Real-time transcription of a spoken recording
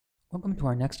Welcome to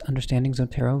our next Understanding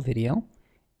Zotero video.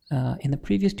 In the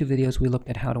previous two videos, we looked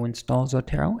at how to install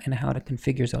Zotero and how to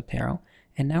configure Zotero,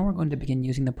 and now we're going to begin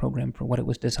using the program for what it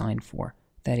was designed for.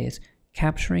 That is,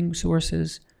 capturing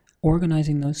sources,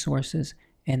 organizing those sources,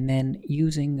 and then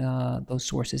using those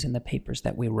sources in the papers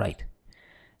that we write.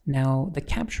 Now, the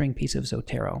capturing piece of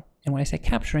Zotero, and when I say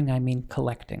capturing, I mean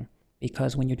collecting,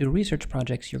 because when you do research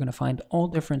projects, you're going to find all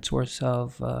different sorts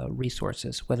of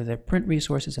resources, whether they're print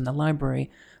resources in the library,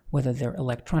 whether they're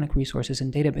electronic resources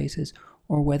in databases,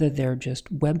 or whether they're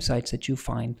just websites that you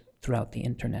find throughout the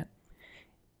internet.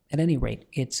 At any rate,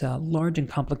 it's a large and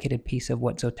complicated piece of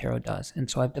what Zotero does, and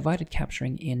so I've divided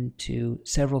capturing into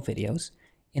several videos.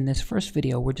 In this first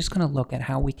video, we're just going to look at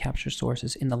how we capture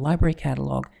sources in the library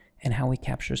catalog and how we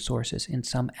capture sources in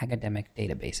some academic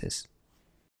databases.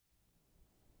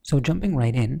 So jumping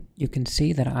right in, you can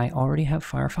see that I already have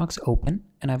Firefox open,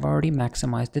 and I've already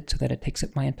maximized it so that it takes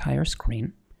up my entire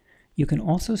screen. You can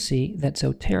also see that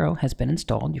Zotero has been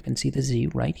installed. You can see the Z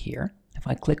right here. If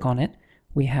I click on it,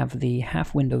 we have the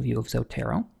half window view of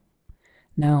Zotero.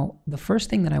 Now, the first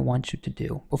thing that I want you to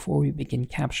do before we begin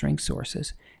capturing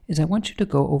sources is I want you to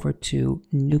go over to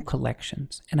New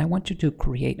Collections, and I want you to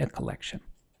create a collection.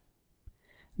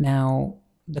 Now,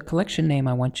 the collection name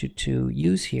I want you to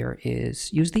use here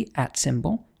is use the @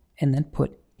 symbol and then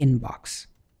put inbox.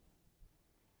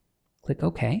 Click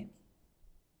OK.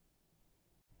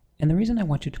 And the reason I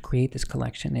want you to create this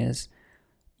collection is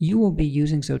you will be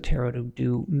using Zotero to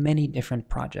do many different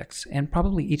projects, and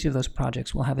probably each of those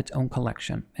projects will have its own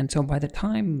collection. And so by the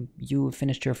time you have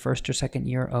finished your first or second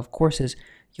year of courses,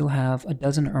 you'll have a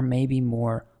dozen or maybe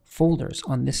more folders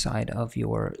on this side of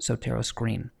your Zotero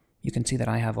screen. You can see that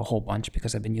I have a whole bunch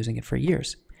because I've been using it for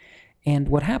years. And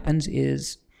what happens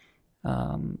is,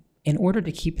 in order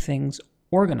to keep things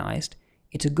organized,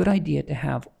 it's a good idea to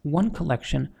have one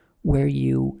collection where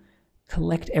you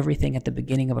collect everything at the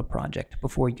beginning of a project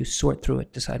before you sort through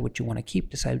it, decide what you want to keep,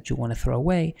 decide what you want to throw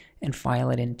away, and file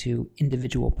it into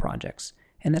individual projects.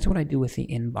 And that's what I do with the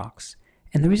inbox.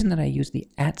 And the reason that I use the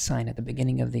 @ sign at the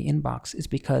beginning of the inbox is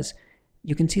because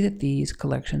you can see that these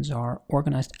collections are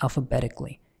organized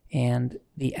alphabetically. And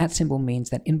the @ symbol means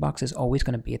that inbox is always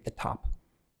going to be at the top.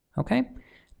 Okay?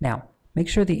 Now, make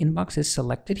sure the inbox is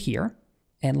selected here,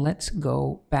 and let's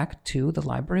go back to the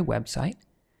library website.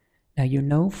 Now, you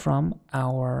know from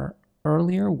our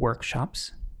earlier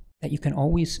workshops that you can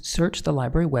always search the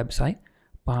library website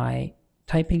by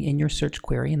typing in your search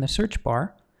query in the search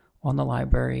bar on the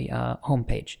library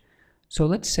homepage. So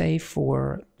let's say,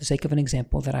 for the sake of an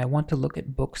example, that I want to look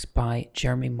at books by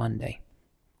Jeremy Monday.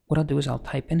 What I'll do is I'll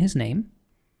type in his name,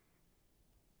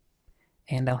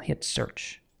 and I'll hit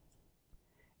search.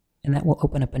 And that will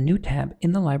open up a new tab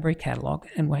in the library catalog,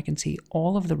 and I can see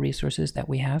all of the resources that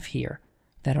we have here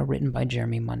that are written by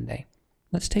Jeremy Monday.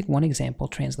 Let's take one example,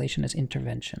 translation as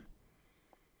intervention.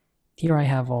 Here I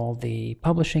have all the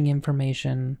publishing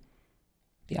information,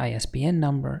 the ISBN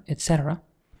number, etc.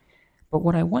 But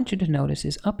what I want you to notice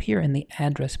is up here in the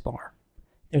address bar,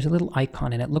 there's a little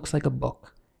icon and it looks like a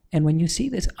book. And when you see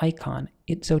this icon,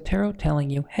 it's Zotero telling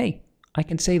you, hey, I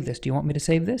can save this. Do you want me to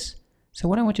save this? So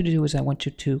what I want you to do is I want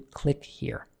you to click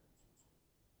here.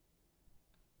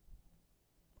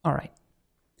 All right.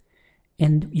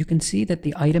 And you can see that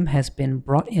the item has been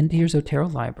brought into your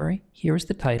Zotero library. Here's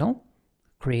the title,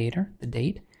 creator, the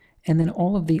date, and then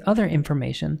all of the other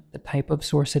information, the type of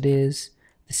source it is,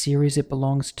 the series it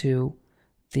belongs to,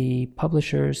 the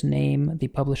publisher's name, the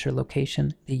publisher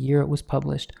location, the year it was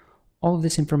published. All of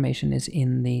this information is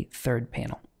in the third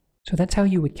panel. So that's how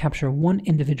you would capture one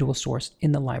individual source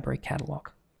in the library catalog.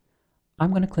 I'm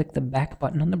going to click the back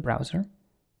button on the browser,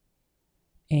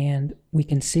 and we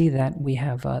can see that we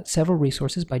have several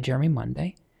resources by Jeremy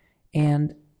Monday.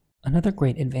 And another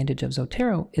great advantage of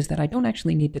Zotero is that I don't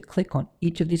actually need to click on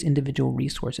each of these individual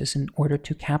resources in order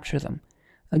to capture them.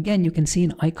 Again, you can see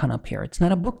an icon up here. It's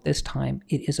not a book this time,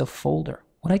 it is a folder.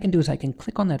 What I can do is I can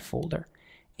click on that folder,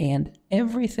 and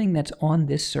everything that's on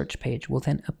this search page will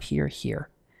then appear here.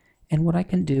 And what I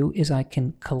can do is I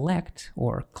can collect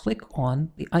or click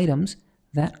on the items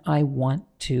that I want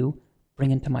to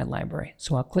bring into my library.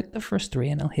 So I'll click the first three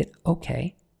and I'll hit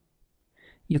OK.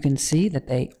 You can see that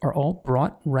they are all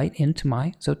brought right into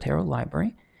my Zotero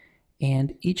library,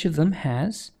 and each of them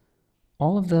has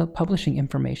all of the publishing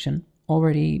information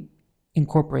already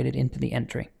incorporated into the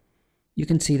entry. You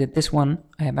can see that this one,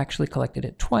 I have actually collected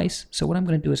it twice, so what I'm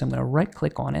going to do is I'm going to right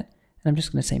click on it, and I'm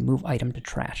just going to say move item to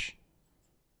trash.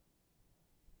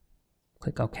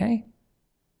 Click OK.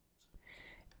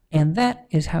 And that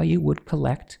is how you would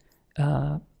collect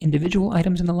individual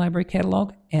items in the library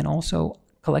catalog, and also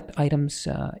collect items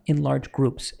in large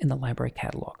groups in the library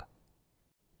catalog.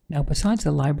 Now, besides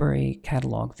the library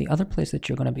catalog, the other place that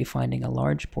you're going to be finding a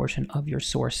large portion of your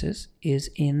sources is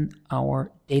in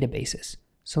our databases.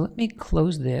 So let me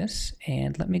close this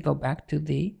and let me go back to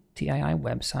the TII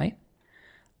website.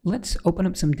 Let's open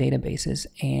up some databases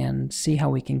and see how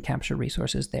we can capture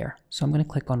resources there. So I'm going to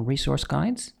click on Resource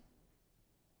Guides,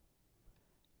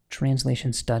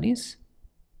 Translation Studies,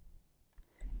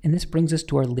 and this brings us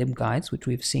to our LibGuides, which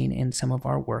we've seen in some of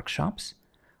our workshops.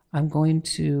 I'm going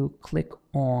to click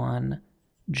on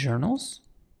Journals,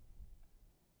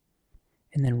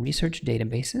 and then Research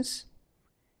Databases.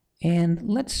 And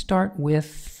let's start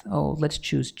with, let's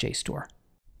choose JSTOR.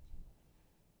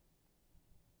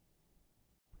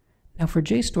 Now for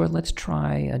JSTOR, let's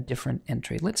try a different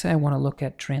entry. Let's say I want to look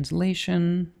at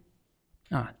translation,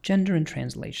 gender and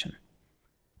translation.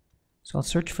 So I'll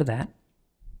search for that.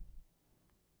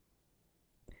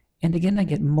 And again, I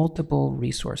get multiple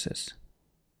resources.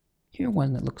 Here,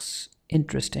 one that looks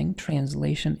interesting,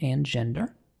 translation and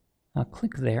gender. I'll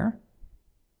click there.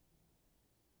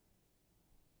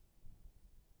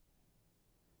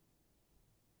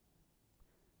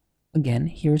 Again,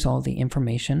 here's all the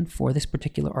information for this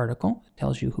particular article. It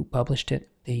tells you who published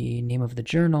it, the name of the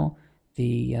journal,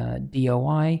 the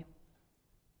DOI.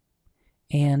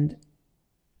 And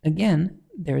again,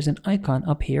 there's an icon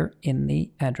up here in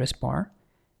the address bar.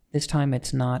 This time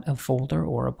it's not a folder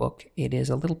or a book, it is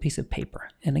a little piece of paper.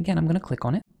 And again, I'm going to click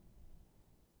on it.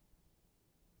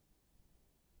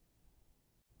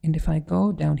 And if I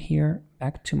go down here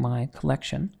back to my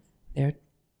collection, there are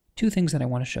two things that I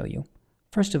want to show you.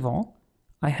 First of all,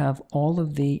 I have all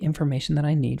of the information that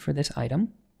I need for this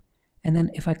item. And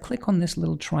then if I click on this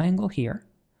little triangle here,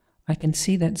 I can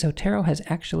see that Zotero has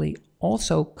actually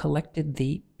also collected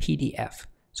the PDF.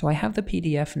 So I have the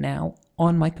PDF now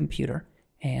on my computer,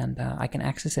 and I can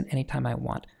access it anytime I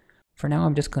want. For now,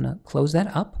 I'm just going to close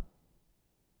that up.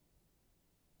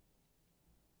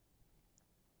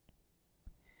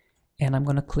 And I'm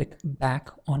going to click back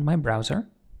on my browser.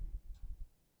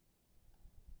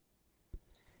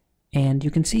 And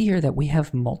you can see here that we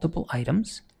have multiple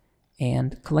items,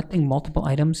 and collecting multiple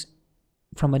items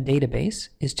from a database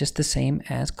is just the same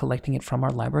as collecting it from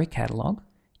our library catalog.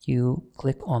 You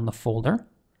click on the folder.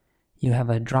 You have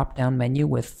a drop-down menu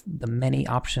with the many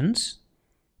options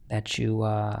that you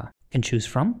can choose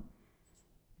from.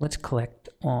 Let's collect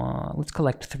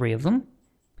 3 of them.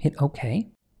 Hit OK.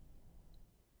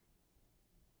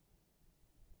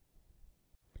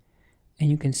 And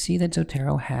you can see that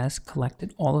Zotero has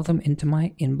collected all of them into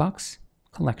my inbox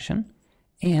collection,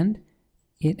 and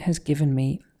it has given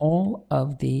me all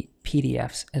of the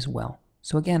PDFs as well.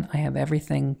 So again, I have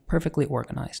everything perfectly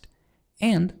organized.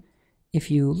 And if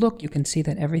you look, you can see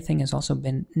that everything has also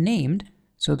been named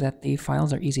so that the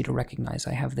files are easy to recognize.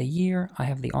 I have the year, I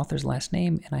have the author's last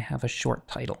name, and I have a short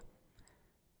title.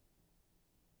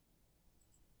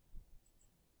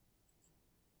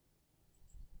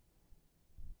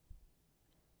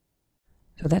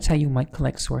 So that's how you might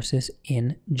collect sources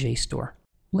in JSTOR.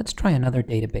 Let's try another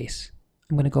database.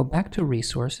 I'm going to go back to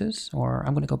resources, or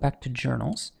I'm going to go back to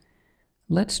journals.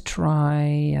 Let's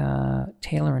try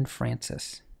Taylor and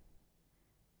Francis.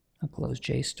 I'll close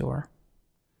JSTOR.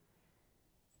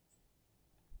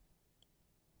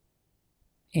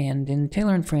 And in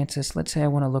Taylor and Francis, let's say I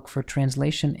want to look for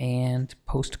translation and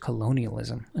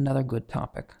post-colonialism, another good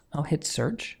topic. I'll hit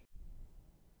search.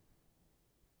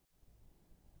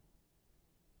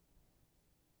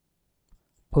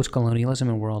 Post-colonialism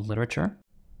in world literature.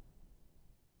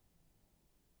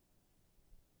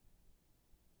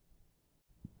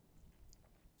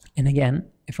 And again,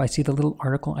 if I see the little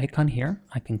article icon here,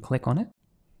 I can click on it.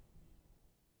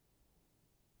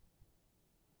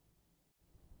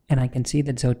 And I can see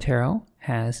that Zotero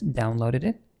has downloaded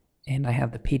it, and I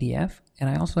have the PDF, and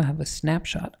I also have a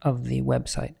snapshot of the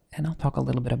website, and I'll talk a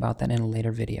little bit about that in a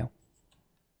later video.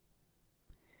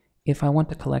 If I want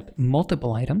to collect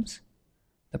multiple items,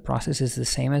 the process is the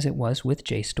same as it was with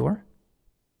JSTOR.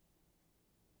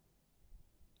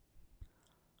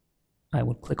 I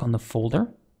would click on the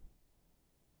folder,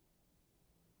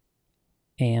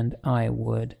 and I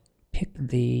would pick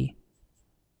the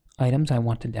items I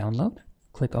want to download,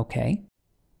 click OK.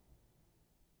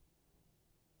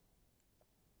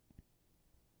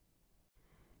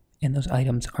 And those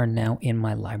items are now in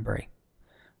my library.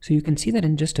 So you can see that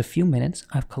in just a few minutes,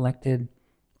 I've collected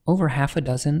over half a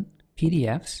dozen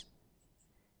PDFs.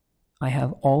 I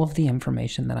have all of the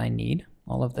information that I need,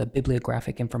 all of the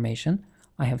bibliographic information.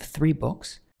 I have 3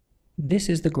 books. This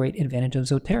is the great advantage of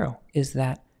Zotero, is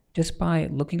that just by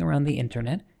looking around the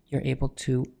internet, you're able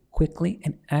to quickly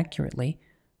and accurately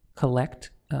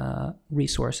collect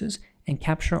resources, and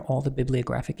capture all the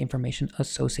bibliographic information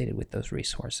associated with those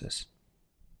resources.